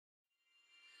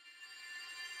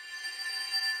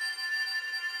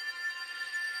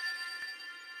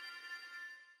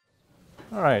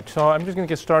All right, so I'm just going to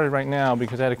get started right now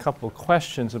because I had a couple of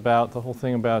questions about the whole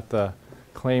thing about the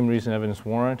claim, reason, evidence,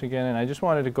 warrant again, and I just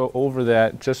wanted to go over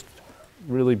that just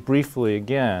really briefly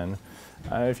again.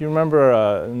 If you remember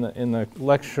in the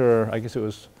lecture, I guess it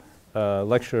was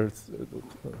lecture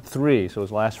 3, so it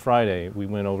was last Friday, we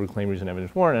went over claim, reason,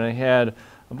 evidence, warrant, and I had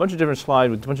a bunch of different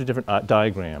slides with a bunch of different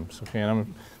diagrams. Okay,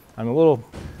 and I'm a little,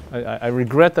 I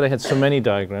regret that I had so many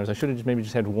diagrams. I should have maybe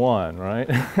just had one, right?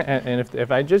 and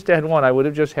if I just had one, I would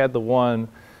have just had the one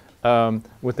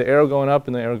with the arrow going up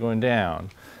and the arrow going down.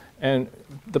 And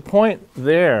the point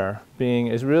there being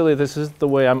is really this is the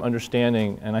way I'm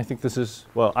understanding, and I think this is,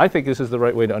 well, I think this is the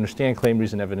right way to understand claim,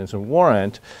 reason, evidence, and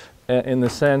warrant in the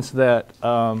sense that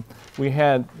we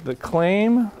had the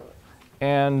claim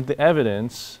and the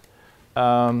evidence.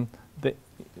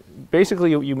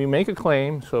 Basically, you make a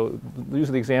claim. So use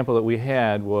the example that we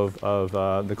had of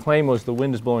the claim was the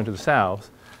wind is blowing to the south,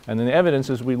 and then the evidence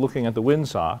is we looking at the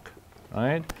windsock,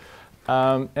 right?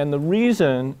 And the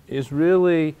reason is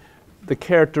really the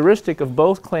characteristic of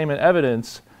both claim and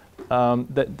evidence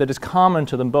that is common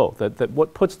to them both, that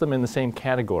what puts them in the same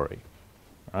category,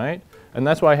 right? And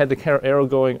that's why I had the arrow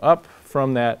going up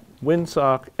from that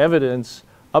windsock evidence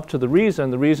up to the reason.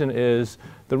 The reason is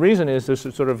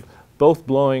there's sort of both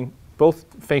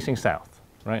facing south,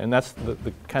 right? And that's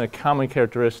the kind of common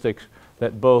characteristics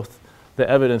that both the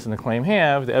evidence and the claim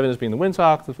have, the evidence being the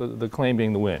windsock, the claim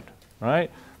being the wind,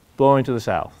 right? Blowing to the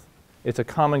south. It's a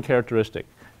common characteristic,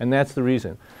 and that's the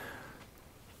reason.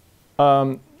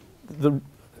 But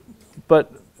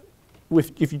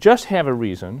if you just have a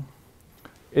reason,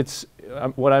 it's,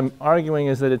 what I'm arguing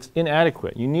is that it's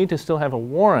inadequate. You need to still have a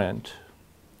warrant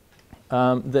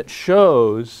that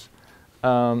shows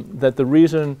that the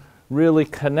reason really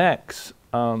connects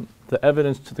the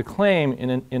evidence to the claim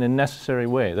in a necessary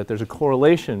way, that there's a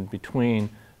correlation between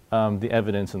the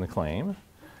evidence and the claim.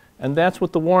 And that's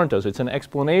what the warrant does. It's an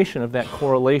explanation of that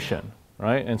correlation,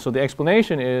 right? And so the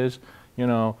explanation is, you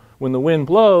know, when the wind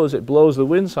blows, it blows the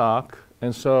windsock,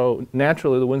 and so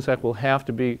naturally the windsock will have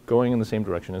to be going in the same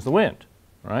direction as the wind,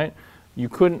 right? You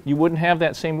wouldn't have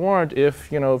that same warrant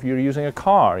if, you know, if you're using a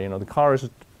car. You know, the car is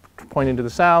pointing to the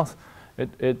south.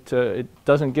 It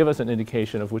doesn't give us an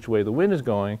indication of which way the wind is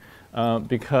going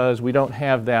because we don't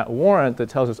have that warrant that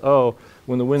tells us, oh,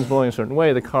 when the wind's blowing a certain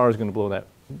way, the car is going to blow that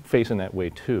face in that way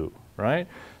too, right?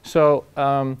 So,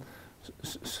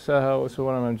 so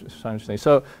what am I trying to say?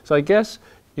 So I guess,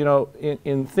 you know,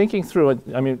 in thinking through it,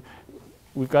 I mean,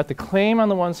 we've got the claim on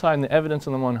the one side and the evidence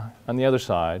on the other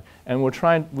side, and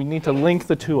we need to link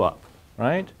the two up,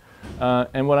 right?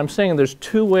 And what I'm saying, there's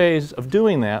two ways of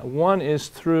doing that. One is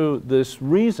through this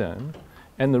reason,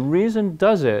 and the reason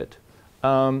does it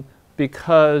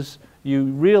because you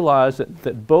realize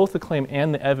that both the claim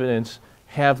and the evidence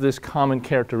have this common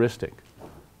characteristic.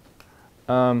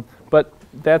 But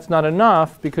that's not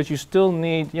enough because you still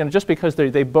need, you know, just because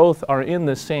they both are in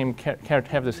the same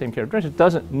have the same characteristic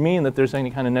doesn't mean that there's any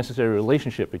kind of necessary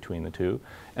relationship between the two.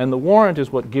 And the warrant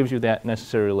is what gives you that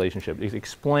necessary relationship. It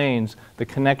explains the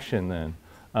connection then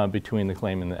between the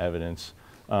claim and the evidence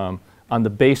on the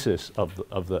basis of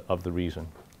the reason.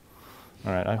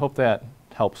 All right, I hope that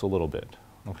helps a little bit.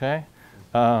 Okay?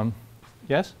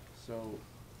 Yes? So,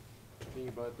 thinking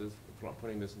about this,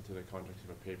 putting this into the context of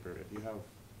a paper, if you have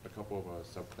a couple of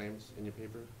subclaims in your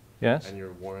paper, yes, and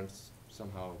your warrants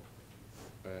somehow,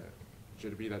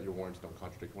 should it be that your warrants don't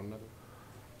contradict one another?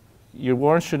 Your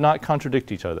warrants should not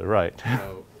contradict each other, right?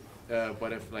 So,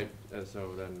 but if like,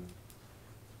 so then,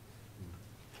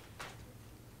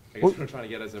 I guess what I'm trying to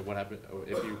get is what happens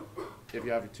if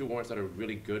you have two warrants that are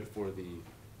really good for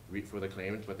the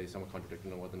claimant, but they somewhat contradict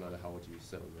one another. How would you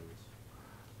settle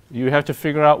those? You have to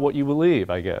figure out what you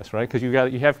believe, I guess, right? Because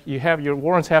you have your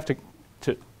warrants have to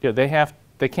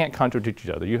they can't contradict each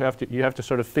other. You have to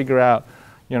sort of figure out,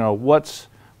 you know, what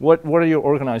are your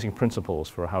organizing principles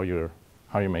for how you're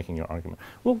making your argument.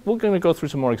 We're going to go through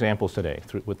some more examples today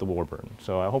with the Warburton.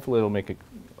 So hopefully it'll make it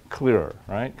clearer,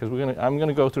 right? Because I'm going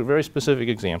to go through very specific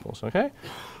examples. Okay.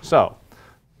 So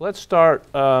let's start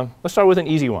with an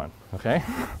easy one. Okay.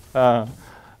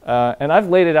 And I've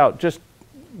laid it out just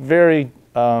very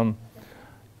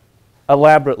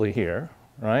elaborately here,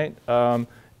 right?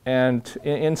 And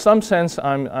in some sense,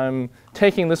 I'm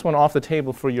taking this one off the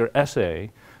table for your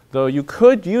essay, though you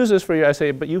could use this for your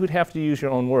essay, but you would have to use your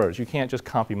own words. You can't just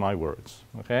copy my words,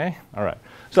 okay? All right.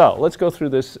 So let's go through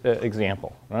this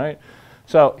example, right?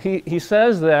 So he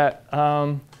says that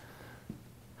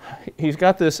he's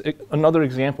got another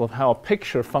example of how a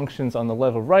picture functions on the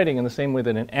level of writing in the same way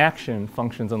that an action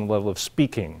functions on the level of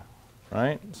speaking,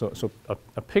 right? So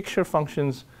a picture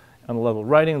functions on the level of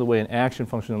writing, the way an action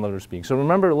functions on the level of speaking. So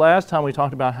remember last time we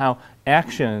talked about how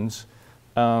actions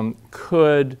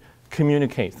could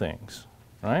communicate things,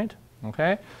 right?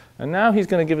 Okay? And now he's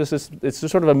going to give us this, it's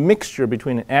sort of a mixture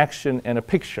between an action and a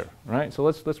picture, right? So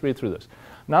let's read through this.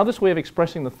 Now this way of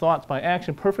expressing the thoughts by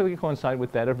action perfectly coincides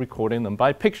with that of recording them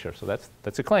by picture. So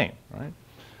that's a claim, right?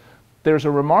 There's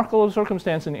a remarkable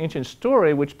circumstance in ancient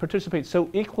story which participates so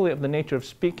equally of the nature of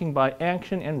speaking by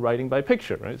action and writing by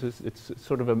picture, right? It's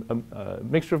sort of a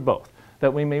mixture of both,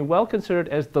 that we may well consider it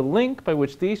as the link by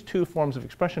which these two forms of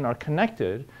expression are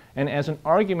connected and as an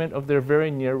argument of their very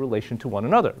near relation to one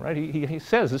another, right? He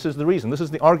says this is the reason, this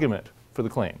is the argument for the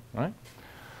claim, right?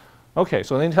 Okay,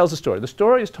 so then he tells the story. The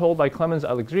story is told by Clemens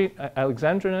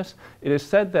Alexandrinus. It is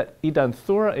said that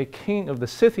Idanthura, a king of the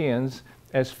Scythians,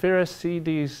 as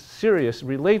Pherecydes Sirius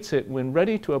relates it, when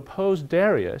ready to oppose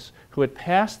Darius, who had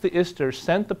passed the Ister,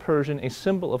 sent the Persian a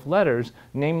symbol of letters,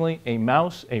 namely a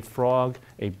mouse, a frog,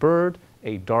 a bird,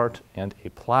 a dart, and a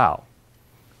plow.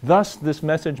 Thus, this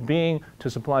message being to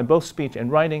supply both speech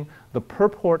and writing, the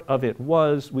purport of it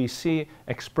was, we see,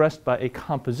 expressed by a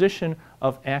composition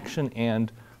of action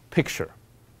and picture.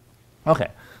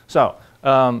 Okay, so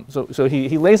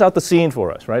he lays out the scene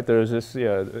for us, right? There's this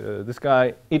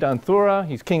guy, Idanthura,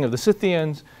 he's king of the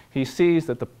Scythians. He sees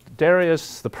that the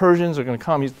Darius, the Persians are going to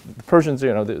come. The Persians,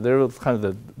 you know, they're kind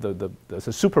of the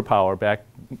superpower back,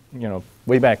 you know,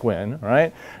 way back when,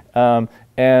 right?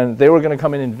 And they were going to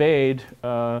come and invade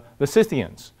the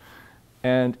Scythians.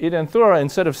 And Idanthura,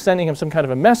 instead of sending him some kind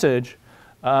of a message,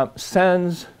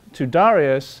 sends to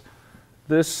Darius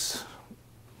this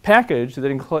package that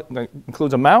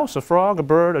includes a mouse, a frog, a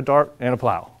bird, a dart, and a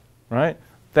plow, right?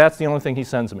 That's the only thing he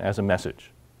sends him as a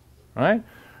message, right?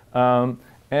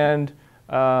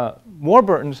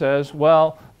 Warburton says,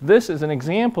 well, this is an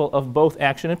example of both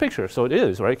action and picture. So it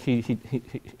is, right? He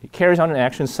carries on an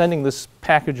action, sending this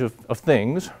package of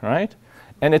things, right?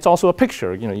 And it's also a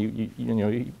picture. You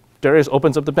know, Darius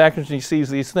opens up the package and he sees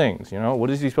these things. You know,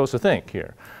 what is he supposed to think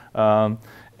here?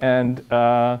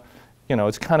 You know,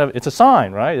 it's a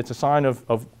sign, right? It's a sign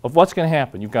of what's going to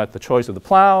happen. You've got the choice of the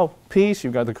plow piece.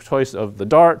 You've got the choice of the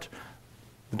dart.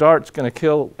 The dart's going to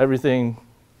kill everything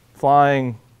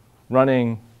flying,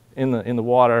 running in the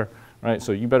water, right?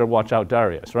 So you better watch out,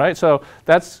 Darius, right? So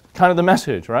that's kind of the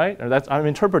message, right? Or I'm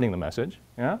interpreting the message,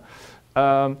 yeah?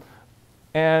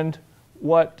 And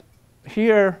what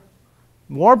here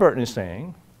Warburton is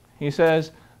saying, he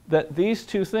says that these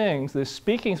two things, this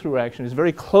speaking through action, is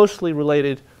very closely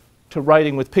related to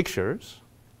writing with pictures,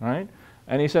 right?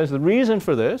 And he says the reason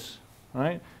for this,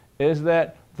 right, is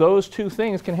that those two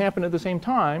things can happen at the same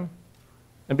time,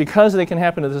 and because they can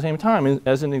happen at the same time,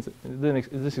 as in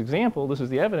this example, this is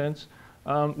the evidence,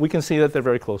 we can see that they're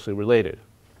very closely related,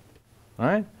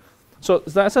 right? So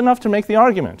that's enough to make the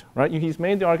argument, right? He's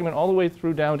made the argument all the way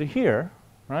through down to here,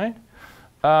 right?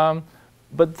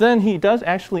 But then he does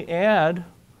actually add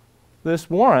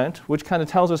this warrant, which kind of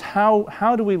tells us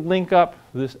how do we link up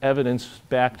this evidence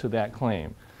back to that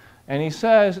claim. And he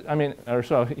says,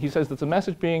 he says that the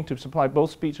message being to supply both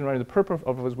speech and writing, the purpose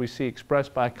of as we see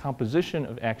expressed by composition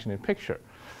of action and picture.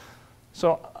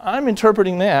 So I'm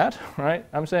interpreting that, right?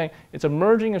 I'm saying it's a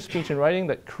merging of speech and writing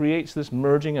that creates this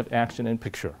merging of action and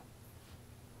picture,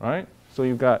 right? So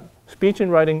you've got speech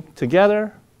and writing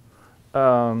together,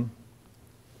 and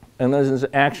there's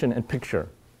action and picture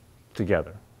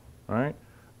together. Right?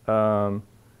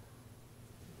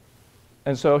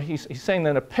 And so he's saying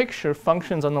that a picture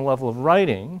functions on the level of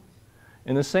writing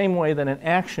in the same way that an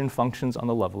action functions on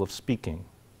the level of speaking.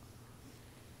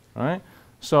 Right?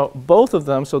 So both of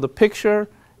them, so the picture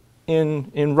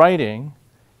in writing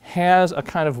has a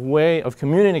kind of way of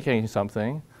communicating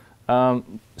something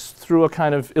through a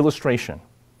kind of illustration.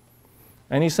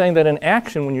 And he's saying that in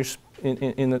action, when you're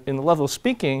in the level of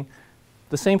speaking,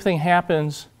 the same thing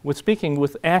happens with speaking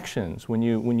with actions when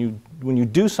you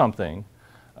do something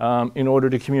in order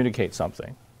to communicate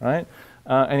something, right?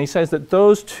 And he says that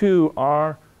those two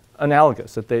are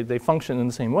analogous, that they function in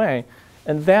the same way,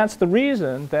 and that's the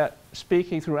reason that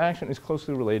speaking through action is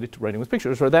closely related to writing with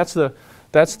pictures, or that's the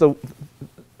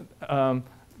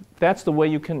way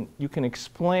you can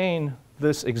explain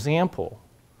this example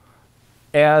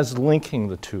as linking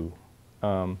the two,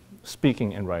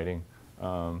 speaking and writing.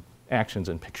 Actions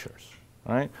and pictures,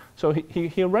 right? So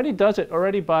he already does it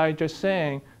by just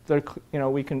saying that, you know,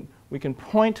 we can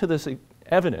point to this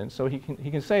evidence. So he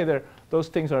can say that those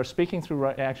things are speaking through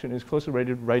action is closely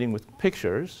related to writing with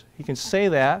pictures. He can say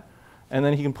that, and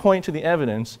then he can point to the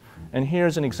evidence, and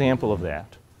here's an example of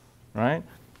that, right?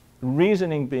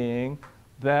 Reasoning being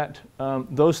that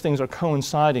those things are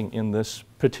coinciding in this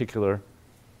particular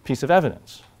piece of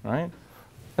evidence, right?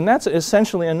 And that's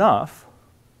essentially enough,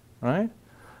 right?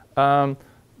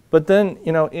 But then,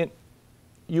 you know,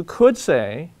 you could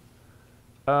say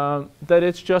that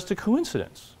it's just a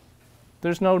coincidence.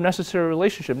 There's no necessary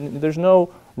relationship. There's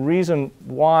no reason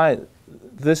why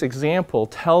this example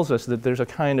tells us that there's a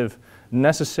kind of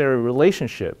necessary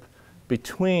relationship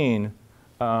between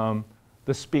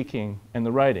the speaking and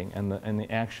the writing and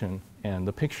the action and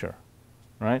the picture,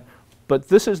 right? But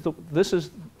this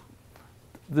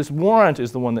warrant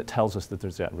is the one that tells us that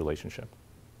there's that relationship,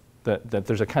 that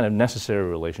there's a kind of necessary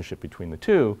relationship between the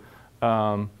two,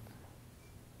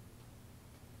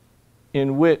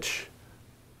 in which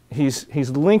he's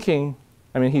linking.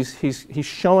 I mean, he's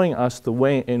showing us the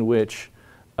way in which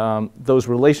those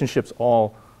relationships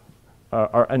all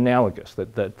are analogous.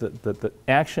 That the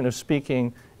action of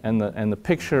speaking and the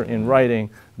picture in writing,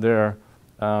 they're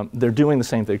doing the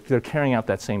same thing. They're carrying out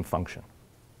that same function.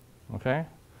 Okay.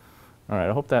 All right.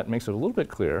 I hope that makes it a little bit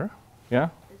clearer. Yeah.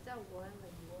 Is that one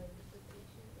like your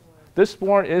interpretation? Or? This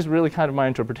warrant is really kind of my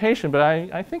interpretation, but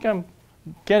I think I'm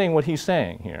getting what he's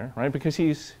saying here, right? Because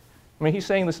he's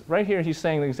saying this right here. He's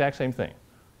saying the exact same thing,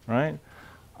 right?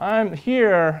 I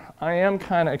am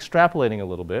kind of extrapolating a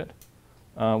little bit,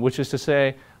 which is to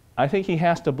say, I think he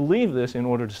has to believe this in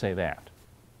order to say that,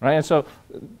 right? And so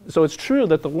it's true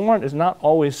that the warrant is not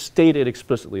always stated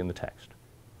explicitly in the text,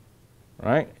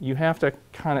 right? You have to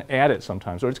kind of add it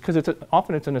sometimes, or it's because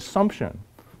often it's an assumption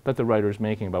that the writer is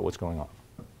making about what's going on.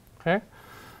 Okay.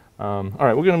 All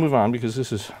right, we're going to move on because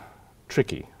this is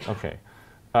tricky. Okay.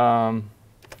 The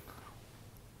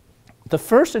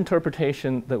first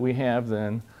interpretation that we have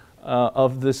then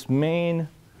of this main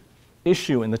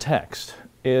issue in the text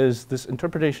is this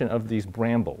interpretation of these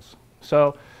brambles.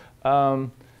 So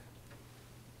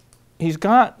he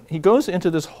goes into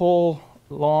this whole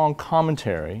long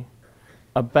commentary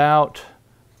about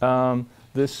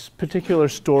this particular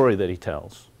story that he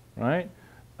tells, right?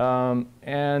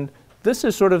 And this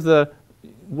is sort of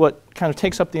what kind of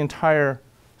takes up the entire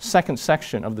second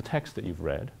section of the text that you've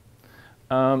read.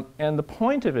 And the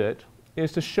point of it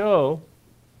is to show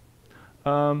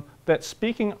that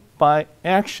speaking by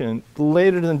action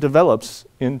later then develops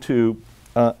into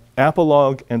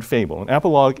apologue and fable. An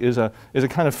apologue is a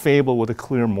kind of fable with a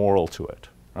clear moral to it,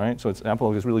 right? So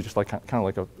apologue is really just like kind of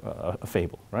like a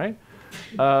fable, right?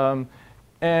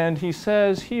 And he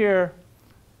says here,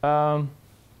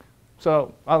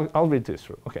 so I'll read this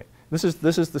through. Okay, this is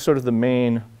the sort of the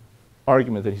main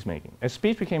argument that he's making. As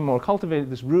speech became more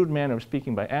cultivated, this rude manner of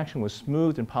speaking by action was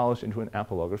smoothed and polished into an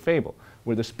apologue or fable,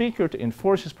 where the speaker, to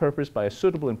enforce his purpose by a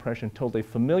suitable impression, told a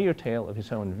familiar tale of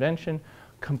his own invention,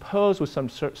 composed with some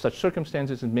such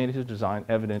circumstances and made his design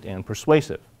evident and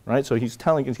persuasive. Right? So he's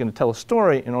going to tell a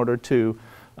story in order to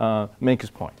make his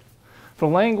point. For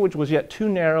language was yet too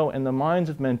narrow and the minds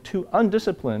of men too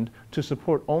undisciplined to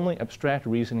support only abstract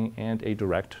reasoning and a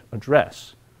direct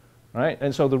address. Right?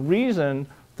 And so the reason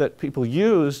that people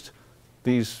used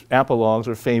these apologues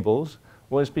or fables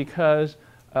was because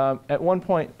at one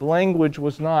point language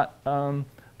was not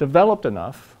developed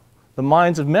enough, the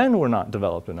minds of men were not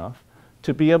developed enough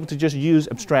to be able to just use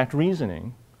abstract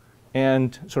reasoning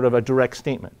and sort of a direct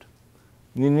statement.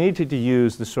 You needed to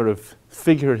use this sort of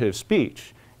figurative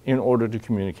speech in order to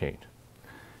communicate.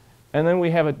 And then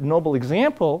we have a noble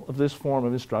example of this form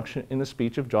of instruction in the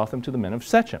speech of Jotham to the men of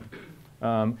Tse-Chien,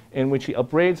 in which he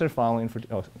upbraids their folly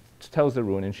and tells their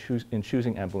ruin in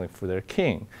choosing Abimelech for their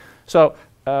king. So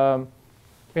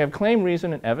we have claim,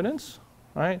 reason, and evidence,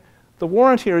 right? The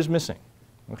warrant here is missing,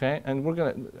 okay? And we're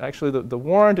going to, actually, the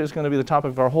warrant is going to be the topic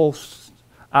of our whole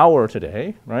hour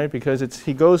today, right? Because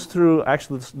he goes through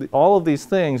actually all of these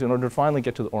things in order to finally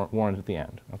get to the warrant at the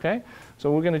end, okay?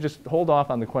 So we're going to just hold off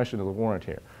on the question of the warrant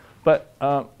here. But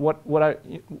what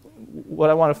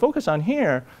I want to focus on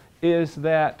here is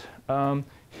that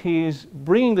he's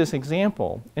bringing this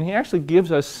example, and he actually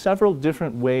gives us several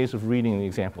different ways of reading the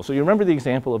example. So you remember the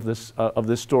example of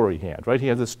this story he had, right? He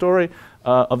had the story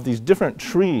of these different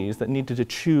trees that needed to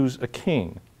choose a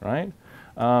king, right?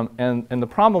 And the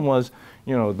problem was,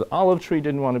 you know, the olive tree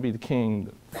didn't want to be the king,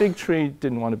 the fig tree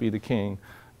didn't want to be the king,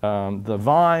 the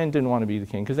vine didn't want to be the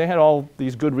king, because they had all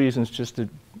these good reasons just to,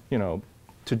 you know,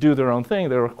 to do their own thing.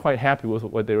 They were quite happy with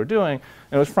what they were doing.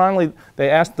 And it was finally,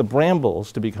 they asked the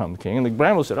brambles to become king, and the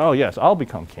brambles said, oh yes, I'll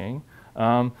become king.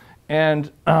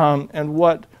 And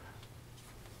what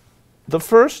the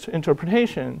first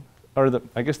interpretation, or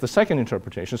I guess the second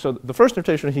interpretation, so the first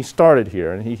interpretation he started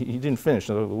here, and he didn't finish,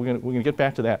 so we're going to get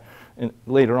back to that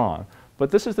later on. But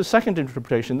this is the second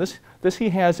interpretation. This he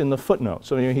has in the footnote.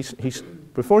 So he's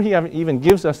before he even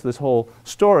gives us this whole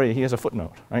story, he has a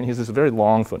footnote. Right? He has this very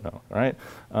long footnote. Right?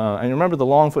 And remember, the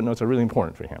long footnotes are really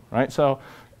important for him. Right? So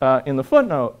in the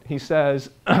footnote, he says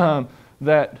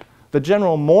that the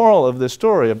general moral of this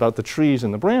story about the trees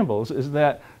and the brambles is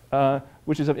that,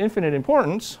 which is of infinite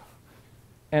importance,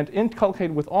 and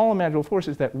inculcated with all imaginable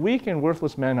forces, that weak and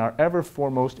worthless men are ever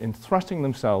foremost in thrusting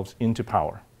themselves into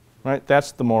power. Right?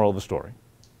 That's the moral of the story.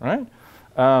 Right?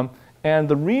 And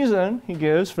the reason he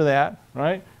gives for that,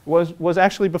 right, was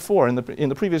actually before in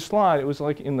the previous slide. It was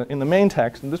like in the main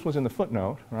text, and this was in the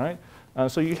footnote. Right?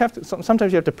 So you have to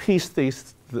sometimes you have to piece the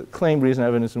claim, reason,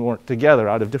 evidence, and warrant together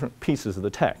out of different pieces of the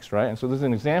text. Right? And so this is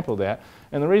an example of that.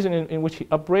 And the reason in which he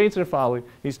upbraids their folly,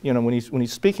 when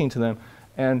he's speaking to them,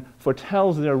 and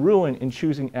foretells their ruin in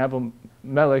choosing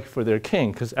Abimelech for their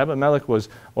king, because Abimelech was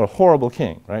a horrible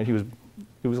king, right? You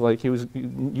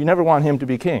never want him to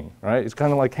be king, right? It's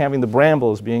kind of like having the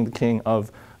brambles being the king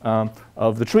of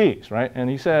the trees, right? And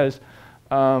he says,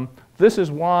 this is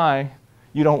why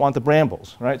you don't want the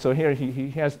brambles, right? So here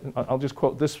he has, I'll just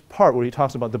quote this part where he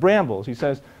talks about the brambles. He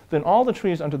says, then said all the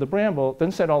trees unto the bramble,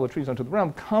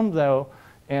 come thou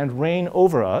and reign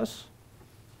over us.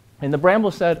 And the bramble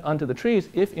said unto the trees,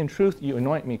 if in truth you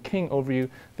anoint me king over you,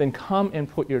 then come and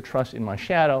put your trust in my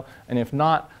shadow, and if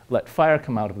not, let fire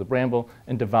come out of the bramble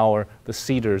and devour the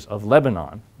cedars of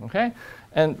Lebanon. Okay?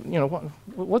 And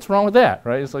what's wrong with that,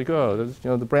 right? It's like,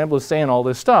 the bramble is saying all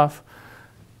this stuff.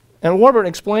 And Warburton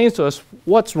explains to us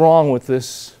what's wrong with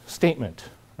this statement,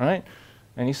 right?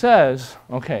 And he says,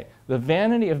 okay, the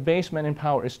vanity of base men in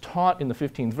power is taught in the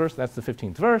 15th verse. That's the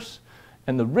 15th verse.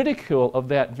 And the ridicule of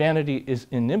that vanity is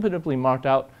inimitably marked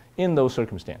out in those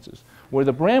circumstances, where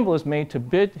the bramble is made to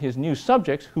bid his new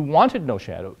subjects, who wanted no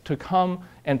shadow, to come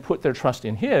and put their trust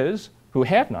in his, who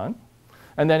had none,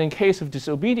 and that in case of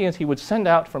disobedience he would send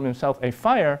out from himself a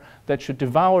fire that should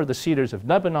devour the cedars of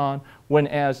Lebanon,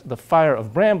 whenas the fire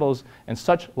of brambles and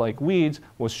such like weeds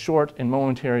was short and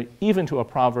momentary, even to a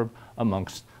proverb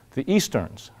amongst the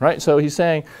Easterns. Right? So he's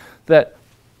saying that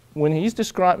when he's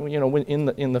describing, when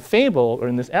in the fable or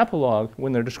in this epilogue,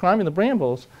 when they're describing the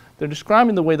brambles, they're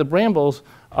describing the way the brambles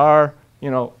are,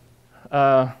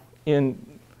 in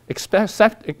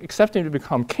accepting to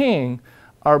become king,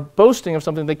 are boasting of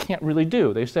something they can't really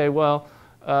do. They say, well,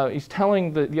 he's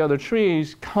telling the other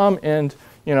trees, come and,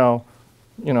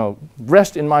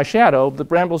 rest in my shadow. The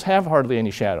brambles have hardly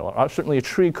any shadow. Certainly a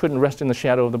tree couldn't rest in the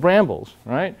shadow of the brambles,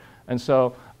 right? And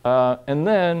so, and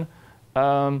then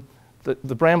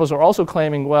the brambles are also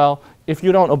claiming, well, if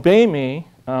you don't obey me,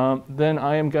 then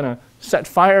I am going to set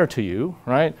fire to you,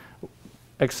 right?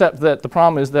 Except that the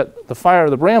problem is that the fire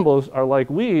of the brambles are like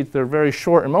weeds. They're very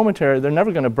short and momentary. They're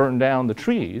never going to burn down the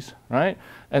trees, right?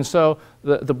 And so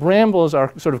the brambles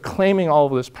are sort of claiming all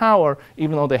of this power,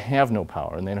 even though they have no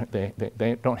power, and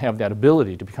they don't have that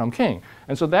ability to become king.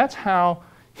 And so that's how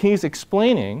he's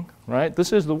explaining, right?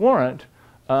 This is the warrant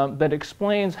that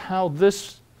explains how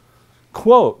this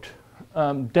quote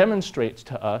demonstrates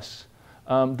to us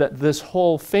that this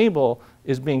whole fable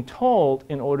is being told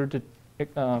in order to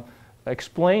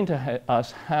explain to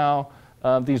us how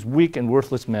these weak and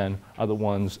worthless men are the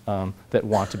ones that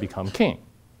want to become king,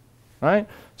 right?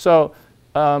 So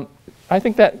I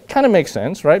think that kind of makes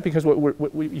sense, right? Because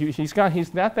he's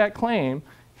got that claim.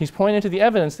 He's pointing to the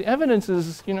evidence. The evidence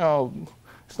is,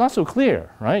 it's not so clear,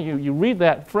 right? You read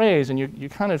that phrase and you're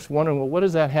kind of wondering, well, what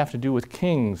does that have to do with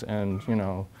kings and,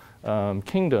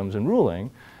 kingdoms and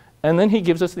ruling? And then he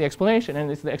gives us the explanation,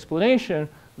 and it's the explanation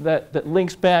that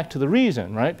links back to the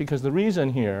reason, right? Because the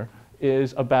reason here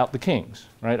is about the kings,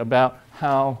 right? About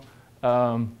how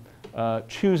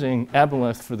choosing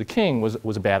Abimelech for the king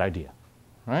was a bad idea,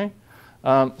 right?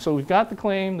 So we've got the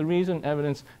claim, the reason,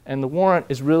 evidence, and the warrant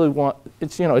is really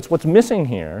it's what's missing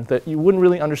here, that you wouldn't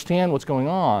really understand what's going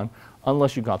on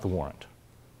unless you got the warrant,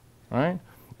 right?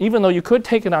 Even though you could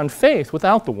take it on faith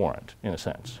without the warrant, in a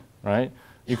sense, right?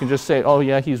 You can just say, oh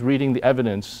yeah, he's reading the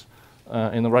evidence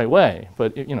in the right way.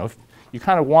 But if you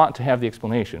kind of want to have the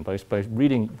explanation. By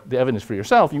reading the evidence for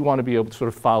yourself, you want to be able to sort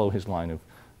of follow his line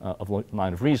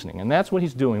of reasoning. And that's what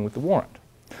he's doing with the warrant.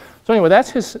 So anyway, that's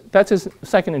his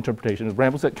second interpretation of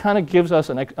brambles that kind of gives us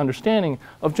an understanding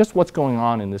of just what's going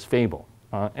on in this fable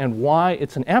and why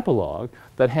it's an epilogue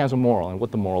that has a moral and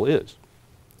what the moral is.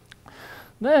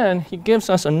 Then he gives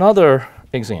us another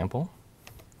example.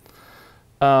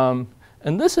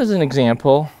 And this is an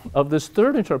example of this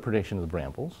third interpretation of the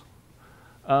brambles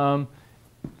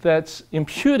that's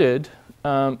imputed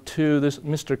to this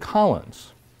Mr.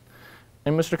 Collins.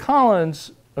 And Mr.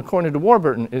 Collins, according to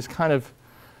Warburton, is kind of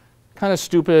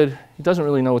stupid. He doesn't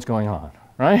really know what's going on,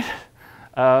 right?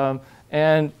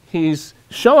 And he's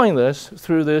showing this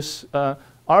through this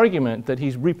argument that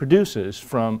he reproduces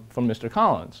from Mr.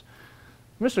 Collins.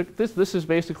 This is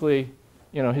basically,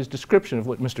 his description of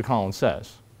what Mr. Collins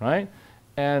says, right?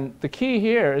 And the key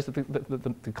here is that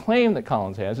the claim that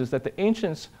Collins has is that the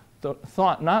ancients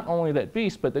thought not only that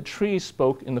beasts, but that trees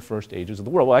spoke in the first ages of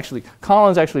the world. Well, actually,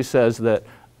 Collins actually says that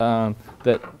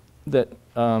the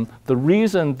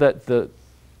reason that the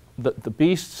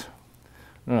beasts,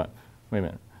 no, wait a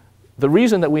minute, the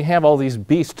reason that we have all these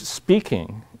beasts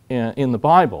speaking in the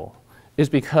Bible is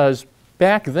because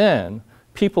back then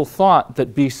people thought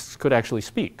that beasts could actually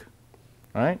speak,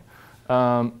 right?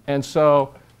 And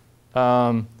so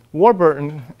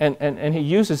Warburton, and he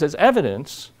uses as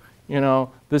evidence,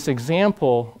 this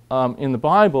example in the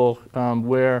Bible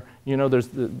where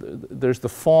there's the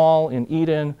fall in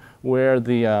Eden where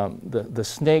the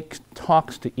snake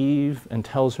talks to Eve and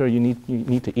tells her you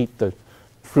need to eat the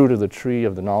fruit of the tree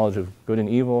of the knowledge of good and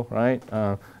evil, right?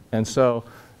 And so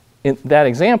in that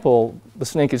example, the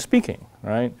snake is speaking,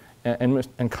 right?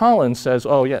 And Collins says,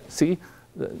 oh yeah, see,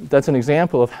 that's an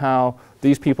example of how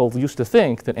these people used to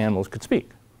think that animals could speak,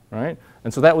 right?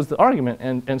 And so that was the argument.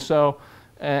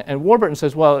 And Warburton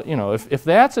says, well, if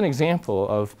that's an example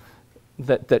of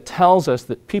that tells us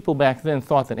that people back then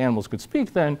thought that animals could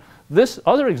speak, then this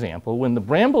other example, when the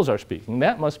brambles are speaking,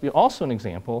 that must be also an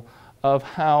example of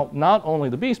how not only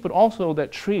the beasts, but also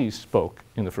that trees spoke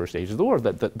in the first age of the world,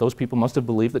 that those people must have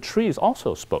believed that trees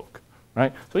also spoke,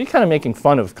 right? So he's kind of making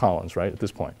fun of Collins, right, at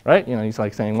this point, right? He's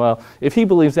like saying, well, if he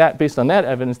believes that based on that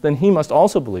evidence, then he must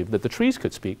also believe that the trees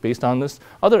could speak based on this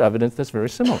other evidence that's very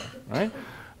similar, right?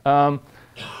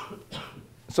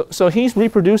 So he's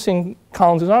reproducing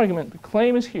Collins' argument. The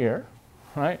claim is here,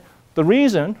 right? The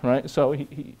reason, right? So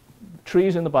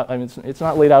trees in the Bible, I mean, it's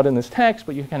not laid out in this text,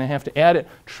 but you kind of have to add it.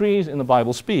 Trees in the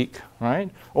Bible speak, right?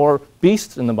 Or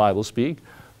beasts in the Bible speak.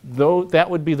 Though that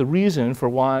would be the reason for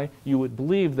why you would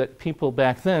believe that people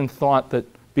back then thought that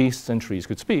beasts and trees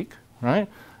could speak, right?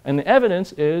 And the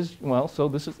evidence is, well,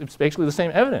 so it's basically the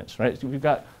same evidence, right? So we've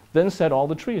got, then said all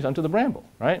the trees unto the bramble,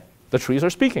 right? The trees are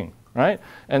speaking, right?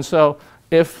 And so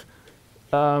if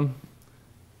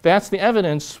that's the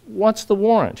evidence, what's the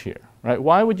warrant here, right?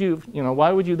 Why would you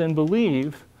then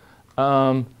believe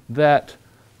that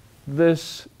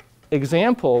this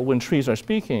example, when trees are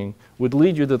speaking, would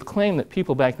lead you to the claim that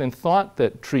people back then thought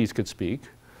that trees could speak?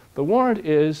 The warrant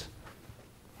is,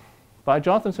 by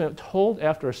Jonathan, told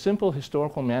after a simple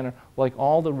historical manner, like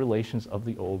all the relations of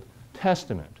the Old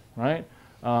Testament, right?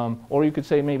 Or you could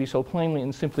say maybe so plainly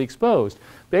and simply exposed.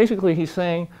 Basically, he's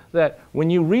saying that when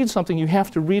you read something, you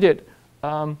have to read it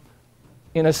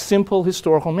in a simple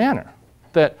historical manner.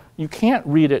 That you can't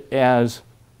read it as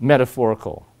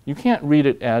metaphorical. You can't read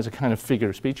it as a kind of figure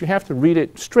of speech. You have to read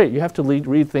it straight. You have to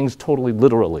read things totally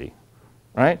literally,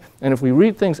 right? And if we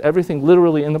read everything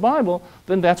literally in the Bible,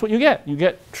 then that's what you get. You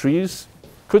get trees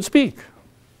could speak,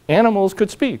 animals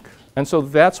could speak. And so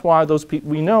that's why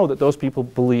we know that those people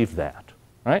believe that.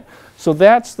 Right? So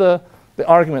that's the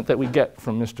argument that we get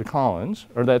from Mr. Collins,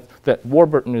 or that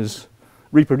Warburton is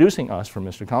reproducing us from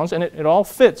Mr. Collins, and it all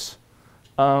fits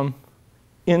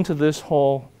into this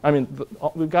whole, I mean,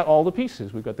 we've got all the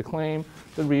pieces. We've got the claim,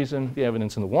 the reason, the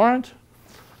evidence, and the warrant.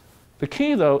 The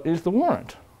key, though, is the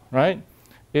warrant, right?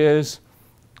 Is,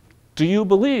 do you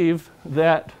believe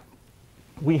that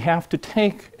we have to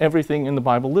take everything in the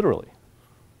Bible literally,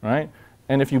 right?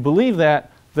 And if you believe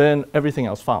that, then everything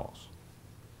else follows.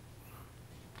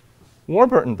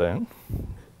 Warburton then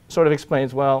sort of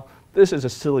explains, well, this is a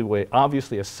silly way,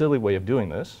 obviously a silly way of doing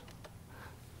this.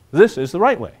 This is the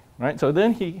right way, right? So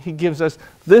then he gives us,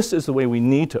 this is the way we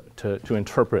need to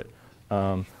interpret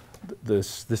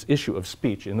this issue of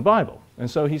speech in the Bible.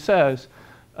 And so he says,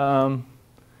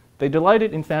 they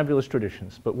delighted in fabulous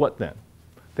traditions, but what then?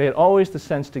 They had always the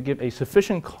sense to give a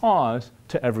sufficient cause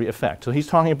to every effect. So he's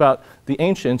talking about the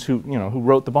ancients who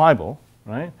wrote the Bible,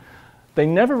 right? They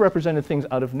never represented things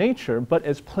out of nature, but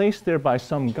as placed there by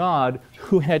some God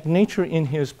who had nature in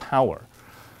his power.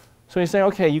 So he's saying,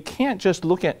 okay, you can't just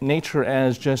look at nature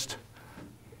as just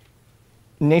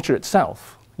nature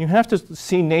itself. You have to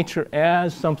see nature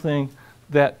as something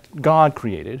that God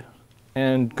created,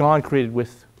 and God created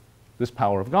with this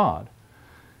power of God.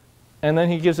 And then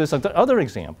he gives us another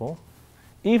example.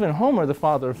 Even Homer, the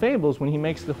father of fables, when he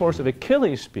makes the horse of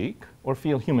Achilles speak or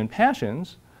feel human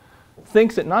passions,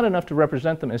 thinks it not enough to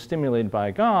represent them as stimulated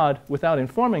by God without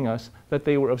informing us that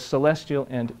they were of celestial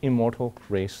and immortal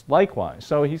race likewise.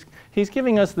 So he's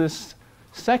giving us this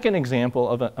second example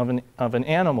of an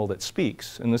animal that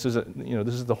speaks, and this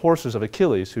is the horses of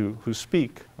Achilles who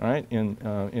speak, right, in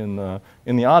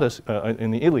the Odyssey,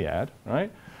 in the Iliad,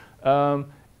 right,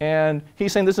 and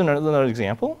he's saying this is another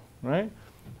example, right,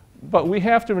 but we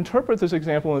have to interpret this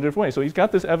example in a different way. So he's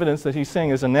got this evidence that he's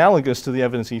saying is analogous to the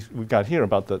evidence we've got here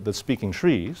about the speaking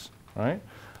trees, right,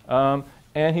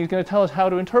 and he's going to tell us how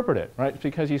to interpret it, right,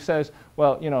 because he says,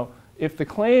 well, if the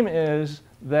claim is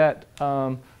that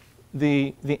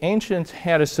the ancients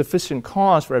had a sufficient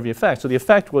cause for every effect. So the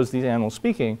effect was these animals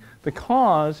speaking. The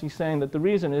cause, he's saying that the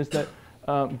reason is that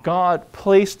God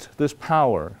placed this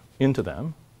power into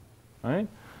them, right?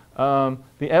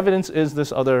 The evidence is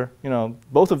this other,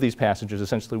 both of these passages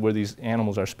essentially where these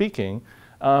animals are speaking,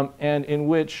 and in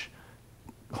which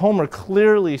Homer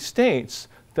clearly states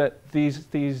that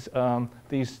these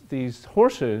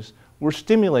horses were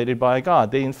stimulated by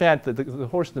God. They, in fact, the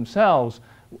horses themselves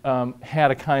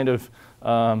had a kind of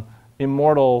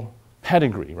immortal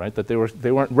pedigree, right? That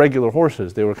they weren't regular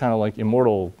horses. They were kind of like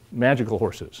immortal, magical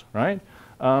horses, right?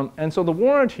 And so the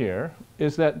warrant here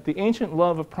is that the ancient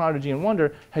love of prodigy and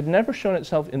wonder had never shown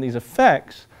itself in these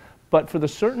effects, but for the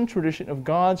certain tradition of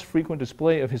God's frequent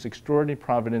display of his extraordinary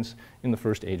providence in the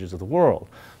first ages of the world.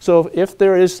 So if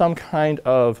there is some kind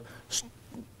of,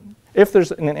 if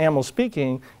there's an animal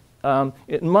speaking,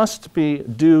 it must be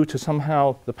due to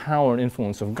somehow the power and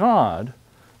influence of God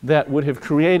that would have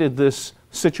created this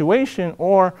situation,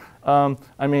 or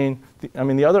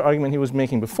the other argument he was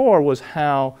making before was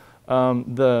how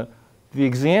the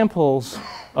examples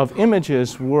of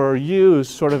images were used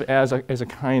sort of as a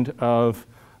kind of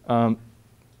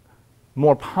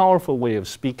more powerful way of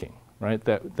speaking, right?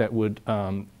 That would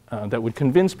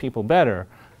convince people better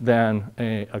than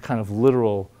a kind of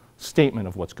literal statement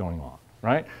of what's going on.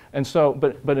 Right? And so,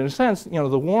 but in a sense,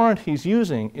 the warrant he's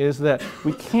using is that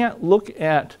we can't look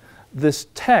at this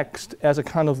text as a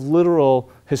kind of literal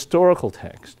historical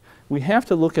text. We have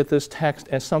to look at this text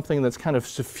as something that's kind of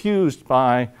suffused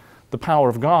by the power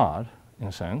of God, in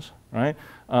a sense, right?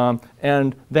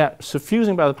 And that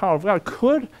suffusing by the power of God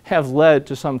could have led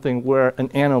to something where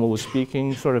an animal was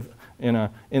speaking sort of in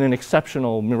an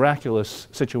exceptional, miraculous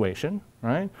situation,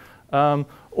 right?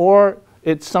 Or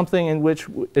it's something in which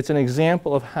it's an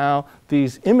example of how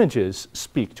these images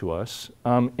speak to us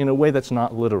in a way that's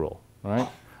not literal, right?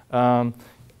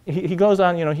 He goes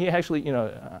on, he actually,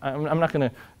 I'm not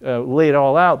going to lay it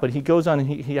all out, but he goes on and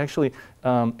he actually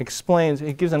explains,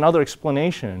 he gives another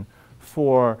explanation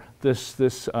for this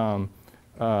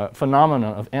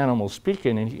phenomenon of animals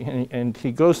speaking, and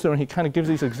he goes through and he kind of gives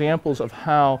these examples of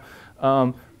how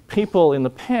people in the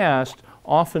past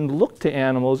often look to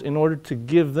animals in order to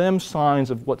give them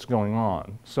signs of what's going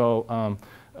on. So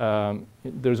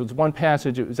there's one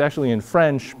passage, it was actually in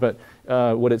French, but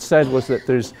what it said was that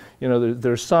there's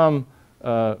some,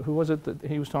 who was it that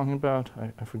he was talking about?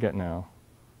 I forget now.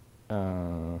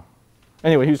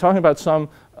 Anyway, he was talking about some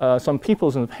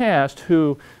peoples in the past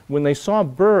who, when they saw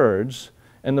birds,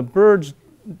 and the birds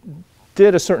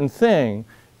did a certain thing,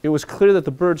 it was clear that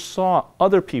the birds saw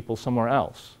other people somewhere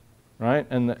else. Right?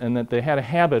 And that they had a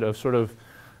habit of sort of,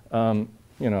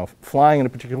 flying in a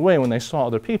particular way when they saw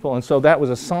other people. And so that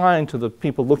was a sign to the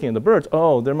people looking at the birds,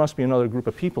 oh, there must be another group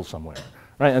of people somewhere.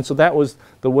 Right? And so that was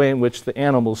the way in which the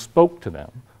animals spoke to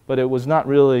them. But it was not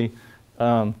really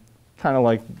kind of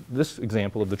like this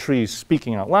example of the trees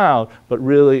speaking out loud, but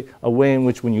really a way in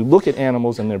which when you look at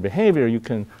animals and their behavior, you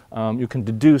can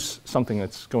deduce something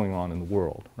that's going on in the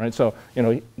world, right? So,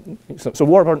 so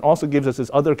Warburton also gives us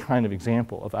this other kind of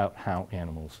example about how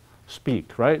animals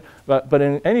speak, right? But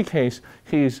in any case,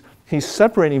 he's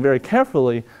separating very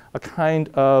carefully a kind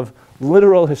of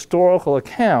literal historical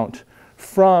account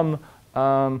from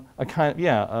an account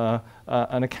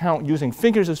using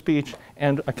figures of speech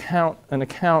and an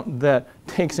account that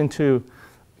takes into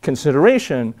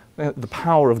consideration the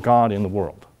power of God in the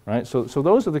world, right? So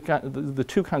those are the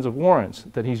two kinds of warrants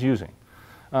that he's using.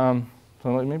 So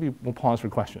maybe we'll pause for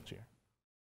questions here.